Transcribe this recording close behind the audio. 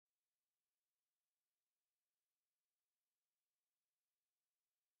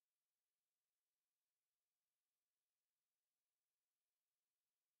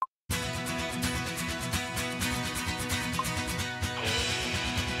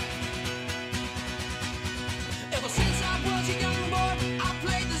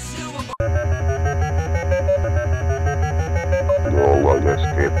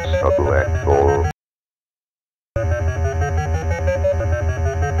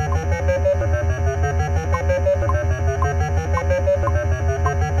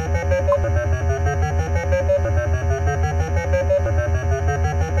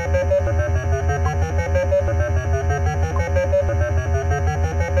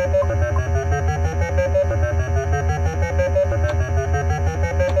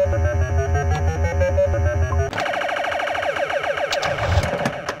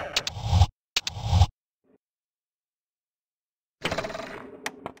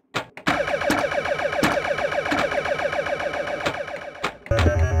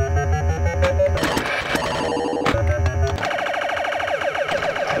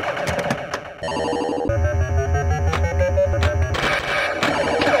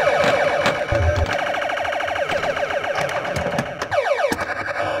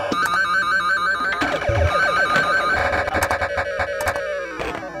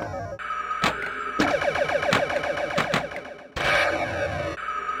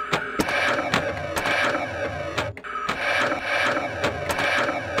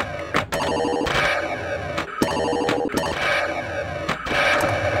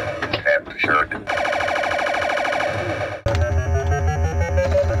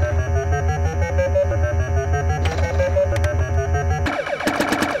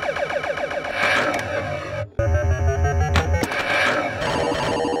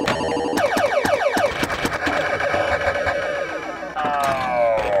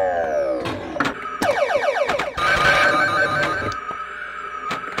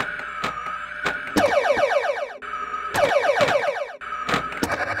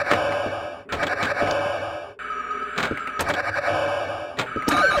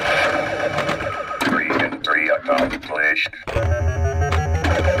accomplished.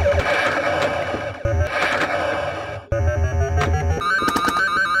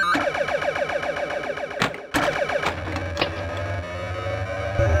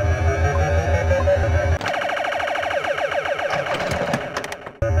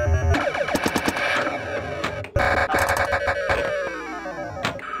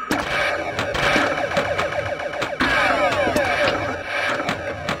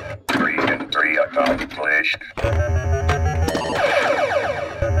 Accomplished.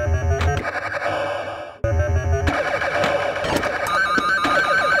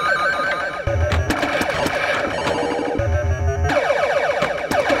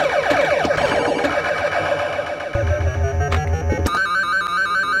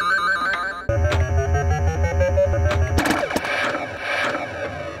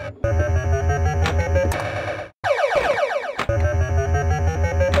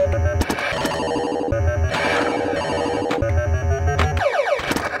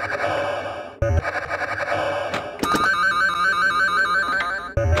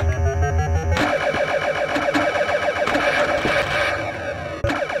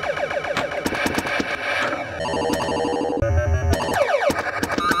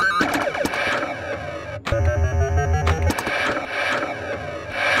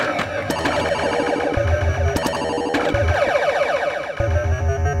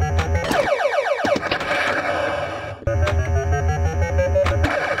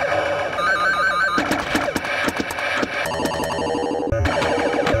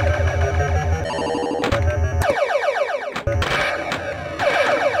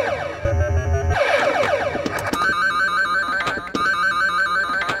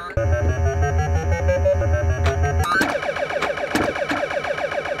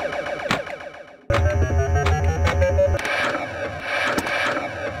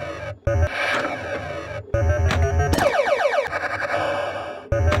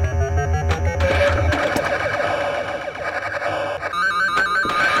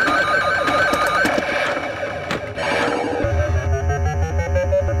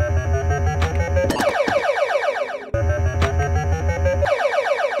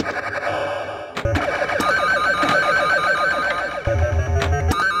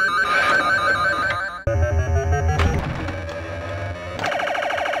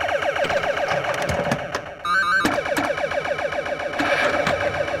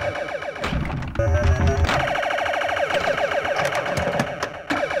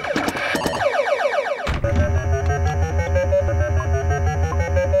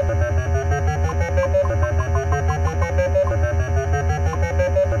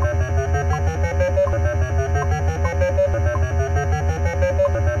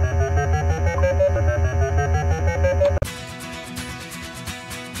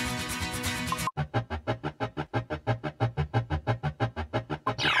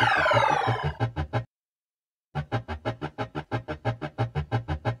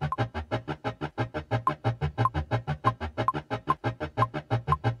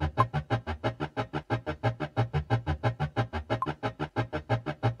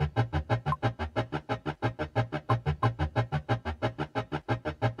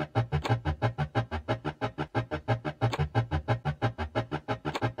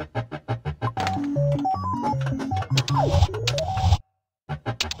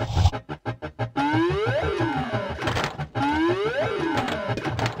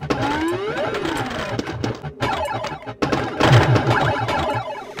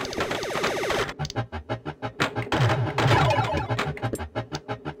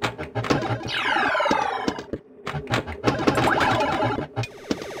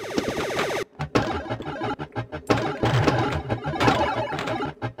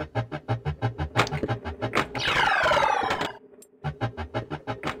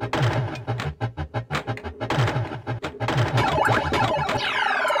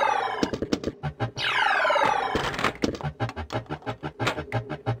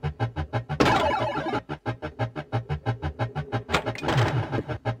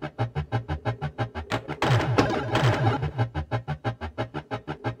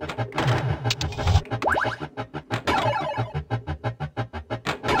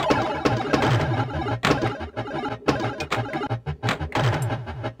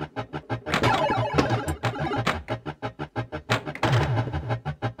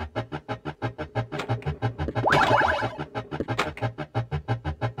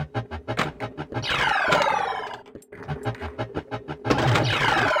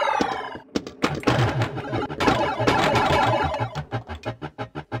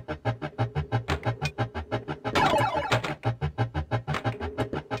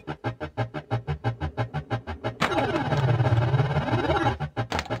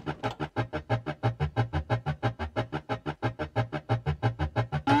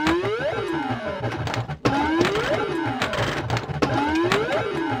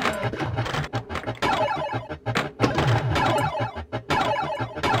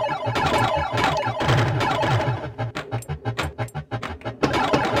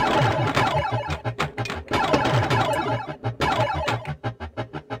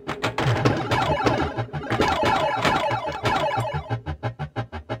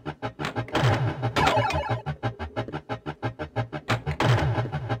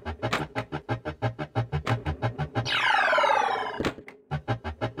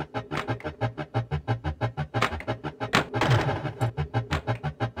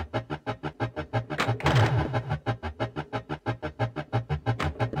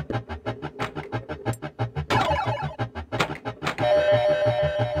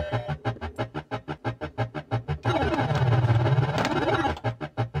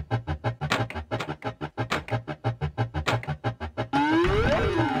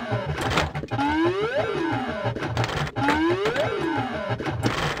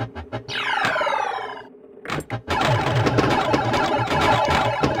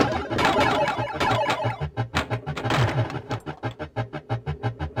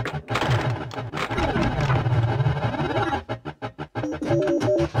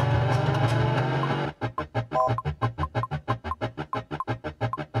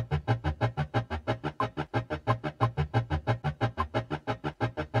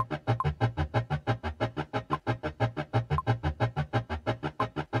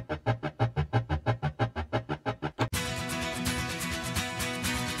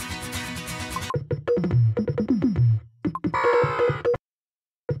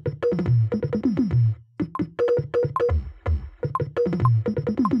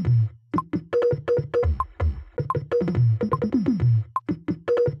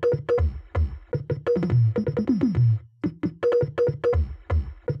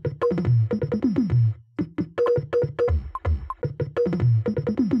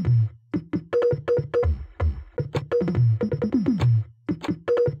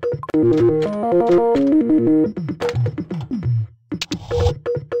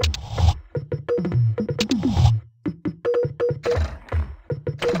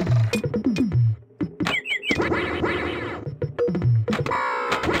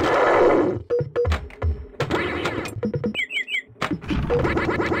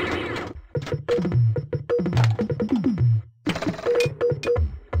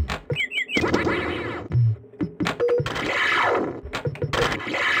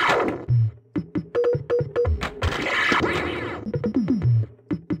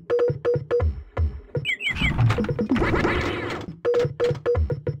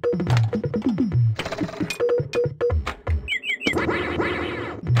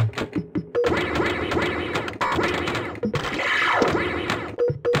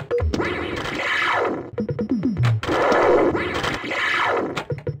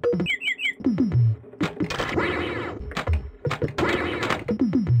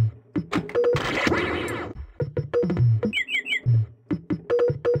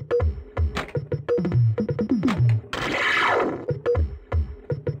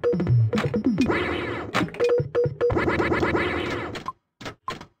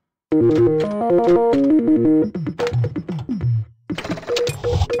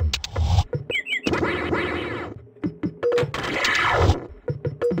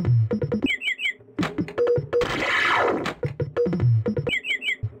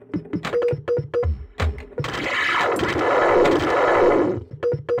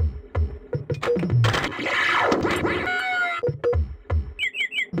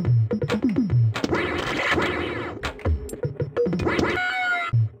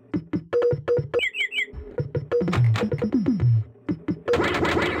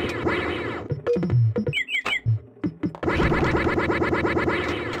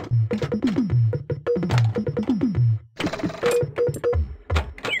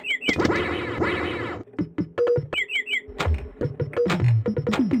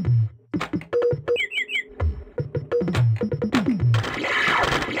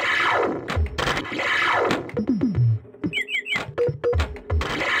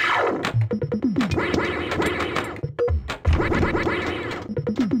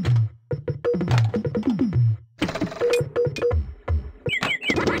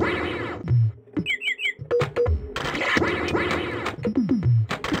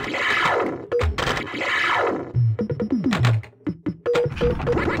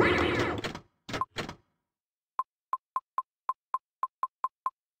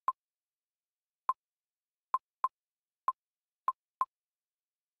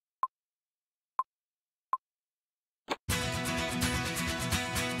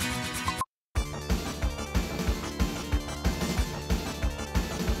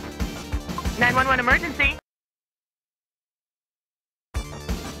 911 emergency.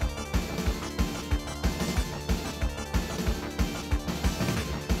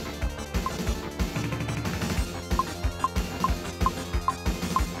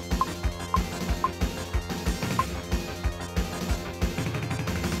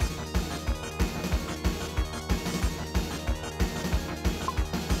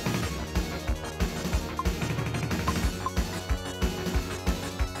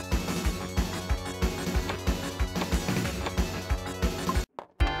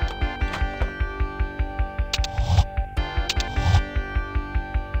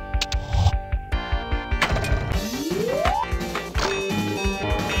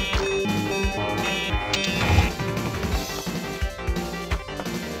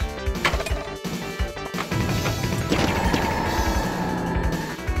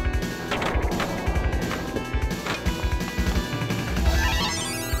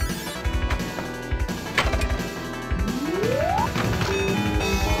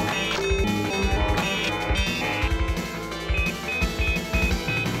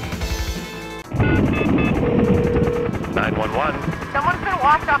 Someone's been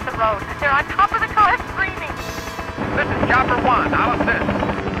washed off the road. They're on top of the car screaming. This is Chopper 1. I'll assist.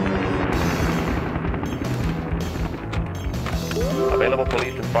 Available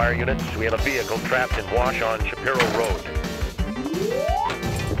police and fire units. We have a vehicle trapped in wash on Shapiro Road.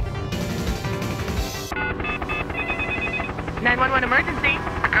 Emergency.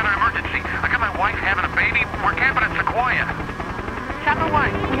 I got an emergency. I got my wife having a baby. We're camping at Sequoia. Chopper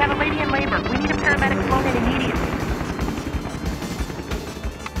 1, we have a lady in labor. We need a paramedic flown in immediately.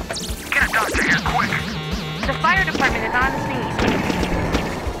 Get a doctor here, quick. The fire department is on the scene.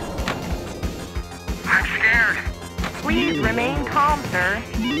 I'm scared. Please remain calm, sir.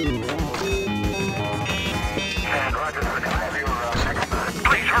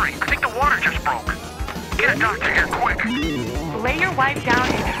 Please hurry. I think the water just broke. Get a doctor here, quick. Lay your wife down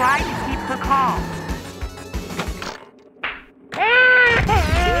and try to keep her calm.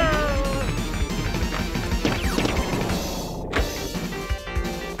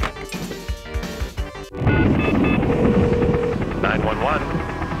 911.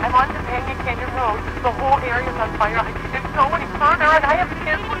 I'm on Topanga Canyon Road. The whole area's on fire. I can't go any further, and I have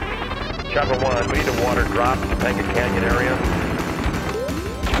kids with me. Chopper 1, we need a water drop in the Topanga Canyon area.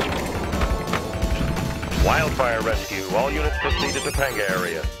 Wildfire rescue. All units proceed to Topanga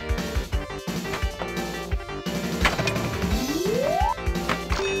area.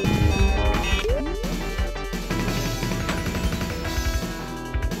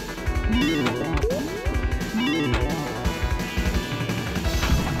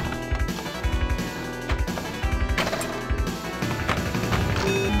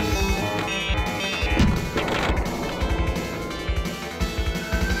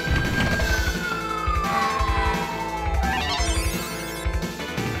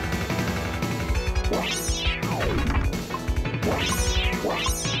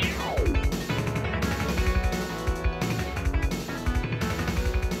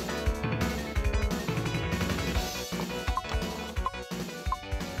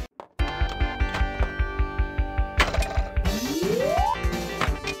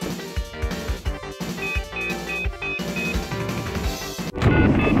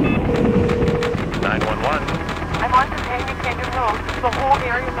 The whole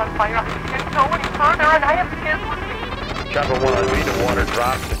area's on fire. I can't go any further, and I have kids with me. Chopper 1, we need a water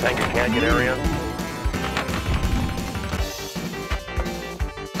drop in the Topanga Canyon area.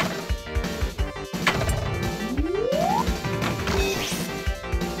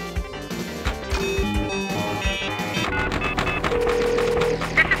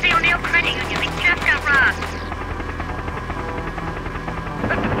 This is the O'Neill Credit Union. We just got robbed.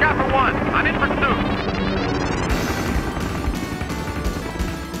 This is Chopper 1. I'm in pursuit.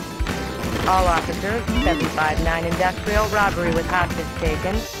 All officers, 759 industrial robbery with hostage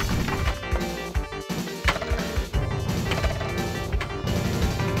taken.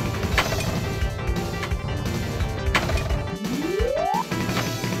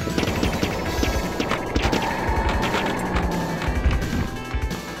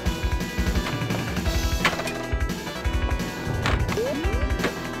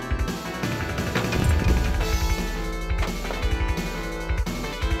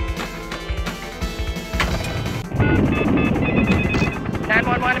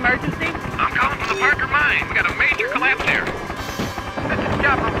 Emergency? I'm calling from the Parker mine. We got a major collapse there. This is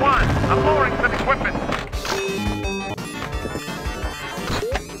Chopper 1. I'm lowering some equipment.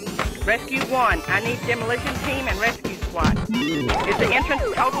 Rescue 1, I need demolition team and rescue squad. Is the entrance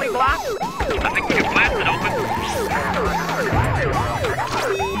totally blocked? I think we can blast it open.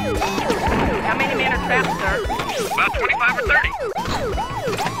 that, sir? About 25 or 30.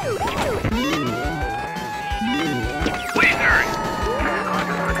 Please hurry.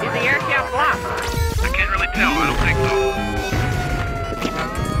 Is the air shaft blocked? I can't really tell. I don't think so.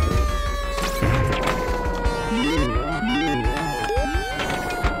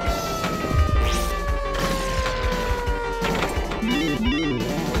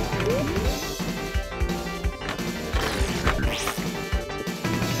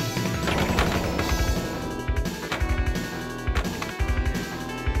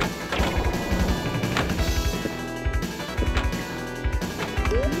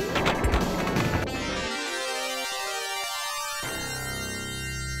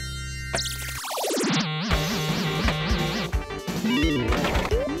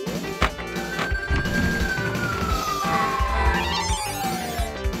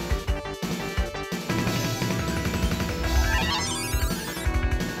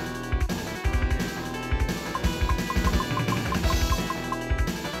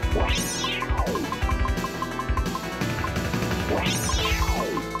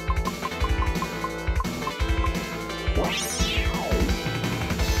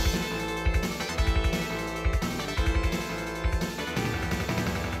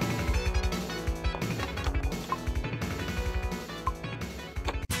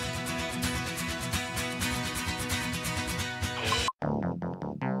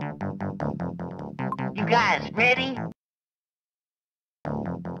 You guys ready?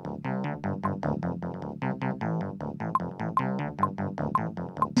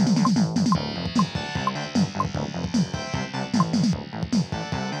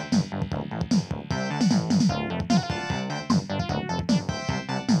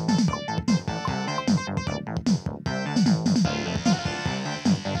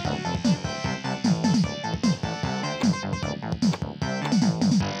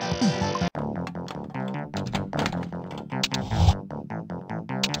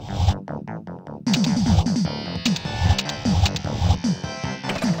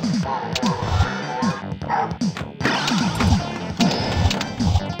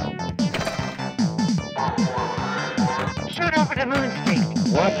 Shoot over to Moon Street.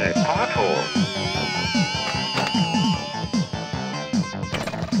 What a pothole.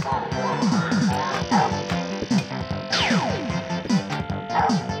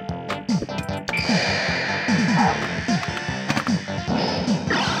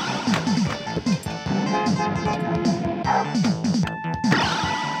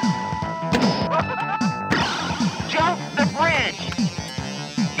 Jump the bridge.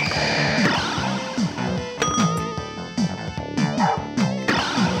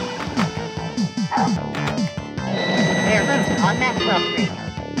 They're loose on Maxwell Street.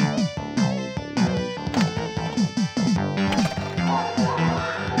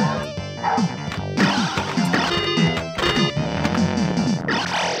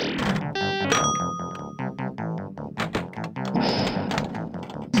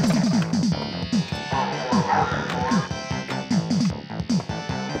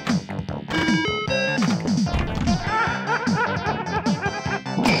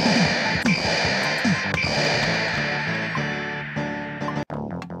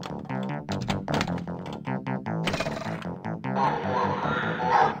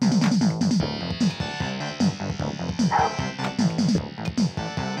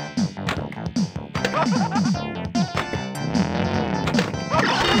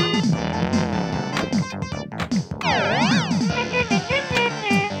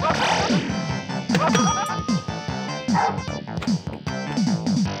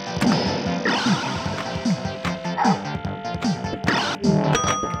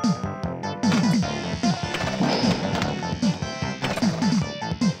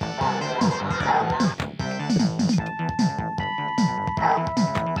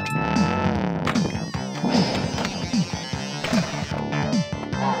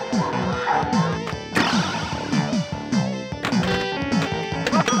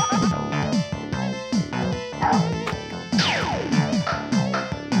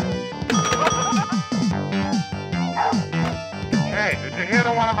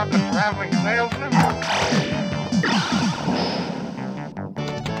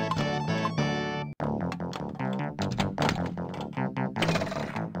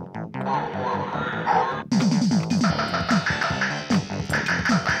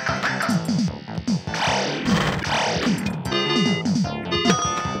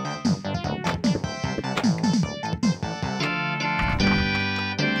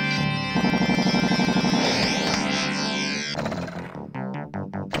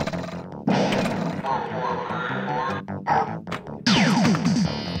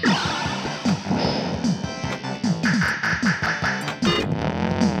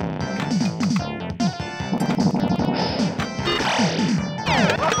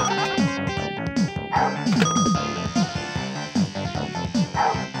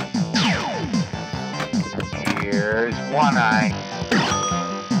 There's one eye.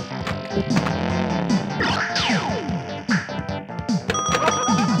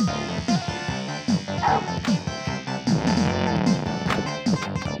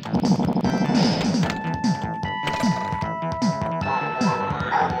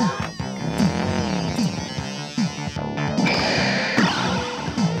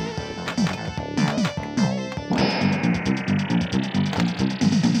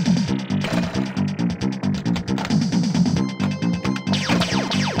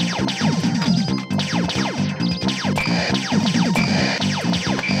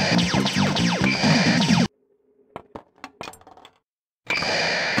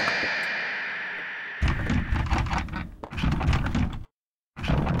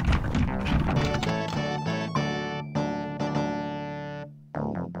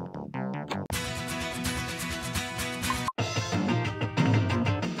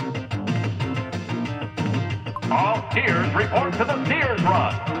 All steers report to the steers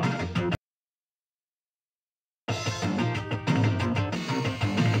run.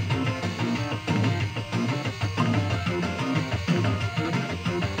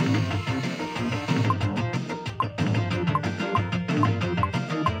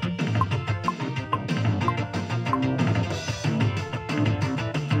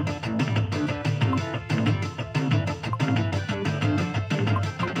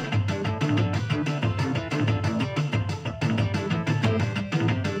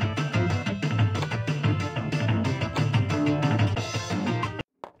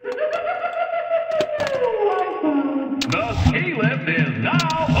 The ski lift is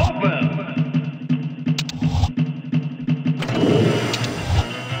now open.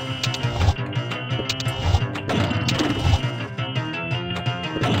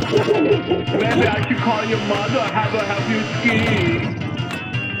 Maybe I should call your mother, have her help you ski.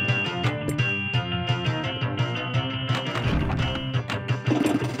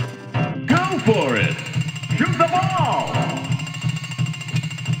 Go for it. Shoot the ball.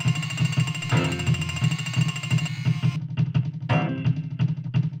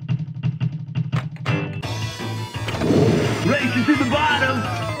 Racing to the bottom.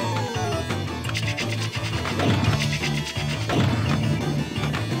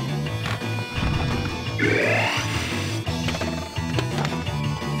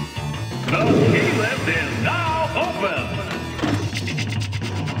 The ski lift is now open.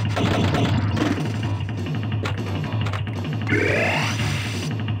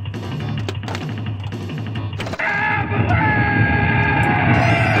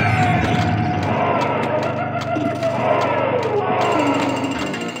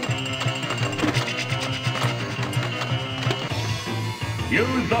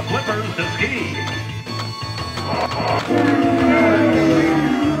 Use the flippers to ski.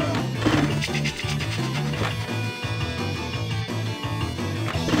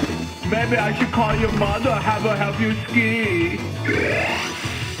 Maybe I should call your mother, have her help you ski.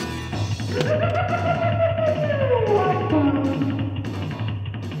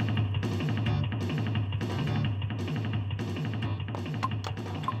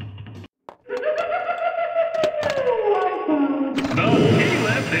 The ski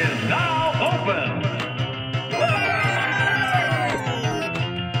lift is now open.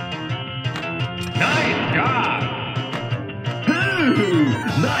 Nice job. Ooh,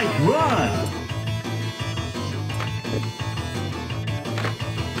 nice run.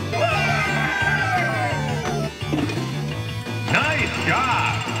 Nice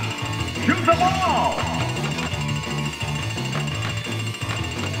job. Shoot the ball.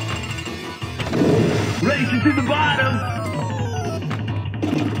 Racing to the bottom.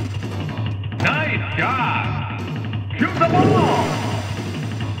 Nice job. Shoot the ball.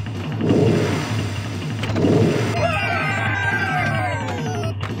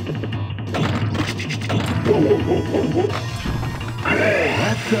 Hey,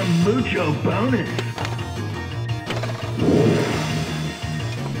 that's a mucho bonus.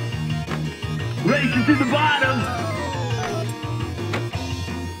 Racing to the bottom.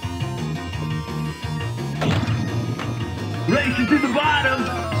 Racing to the bottom.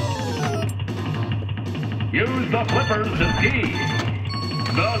 Use the flippers to ski.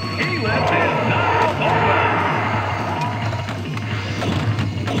 The ski lift is now open.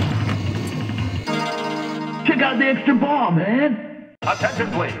 Check out the extra ball, man. Attention,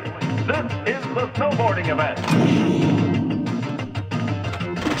 please. This is the snowboarding event.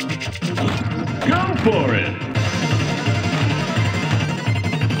 Go for it.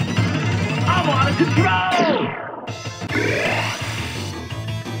 I'm out of control.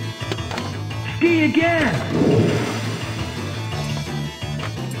 Ski again.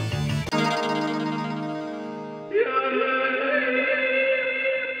 Yeah.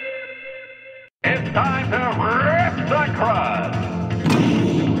 time to rip the crust.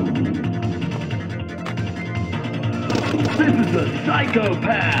 This is a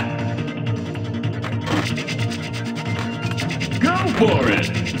psychopath. Go for it.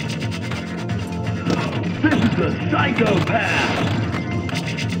 This is a psychopath.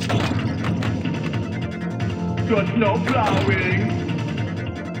 Got no plowing.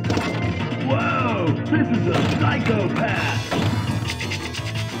 Whoa, this is a psychopath.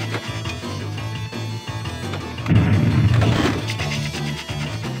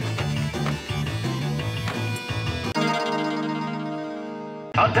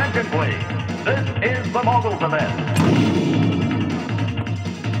 Attention please, this is the Moguls event.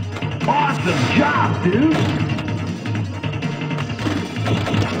 Awesome job, dude.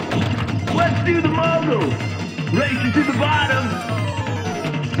 Let's do the moguls. Racing to the bottom.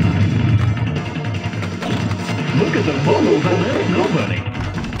 Look at the moguls and there's nobody.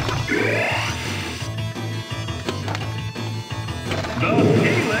 The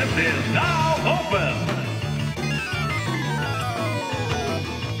ski lift is now open.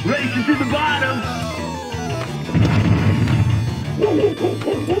 Racing to the bottom.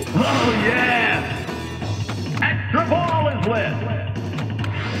 Oh yeah. Extra ball is lit.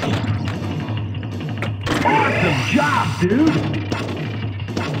 Awesome job, dude.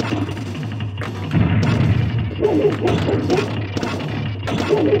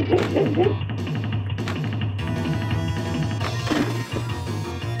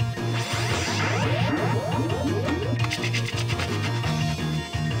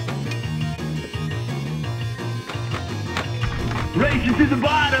 Racing to the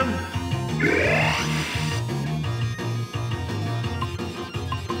bottom.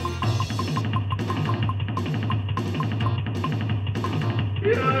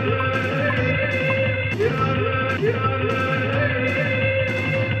 Yeah.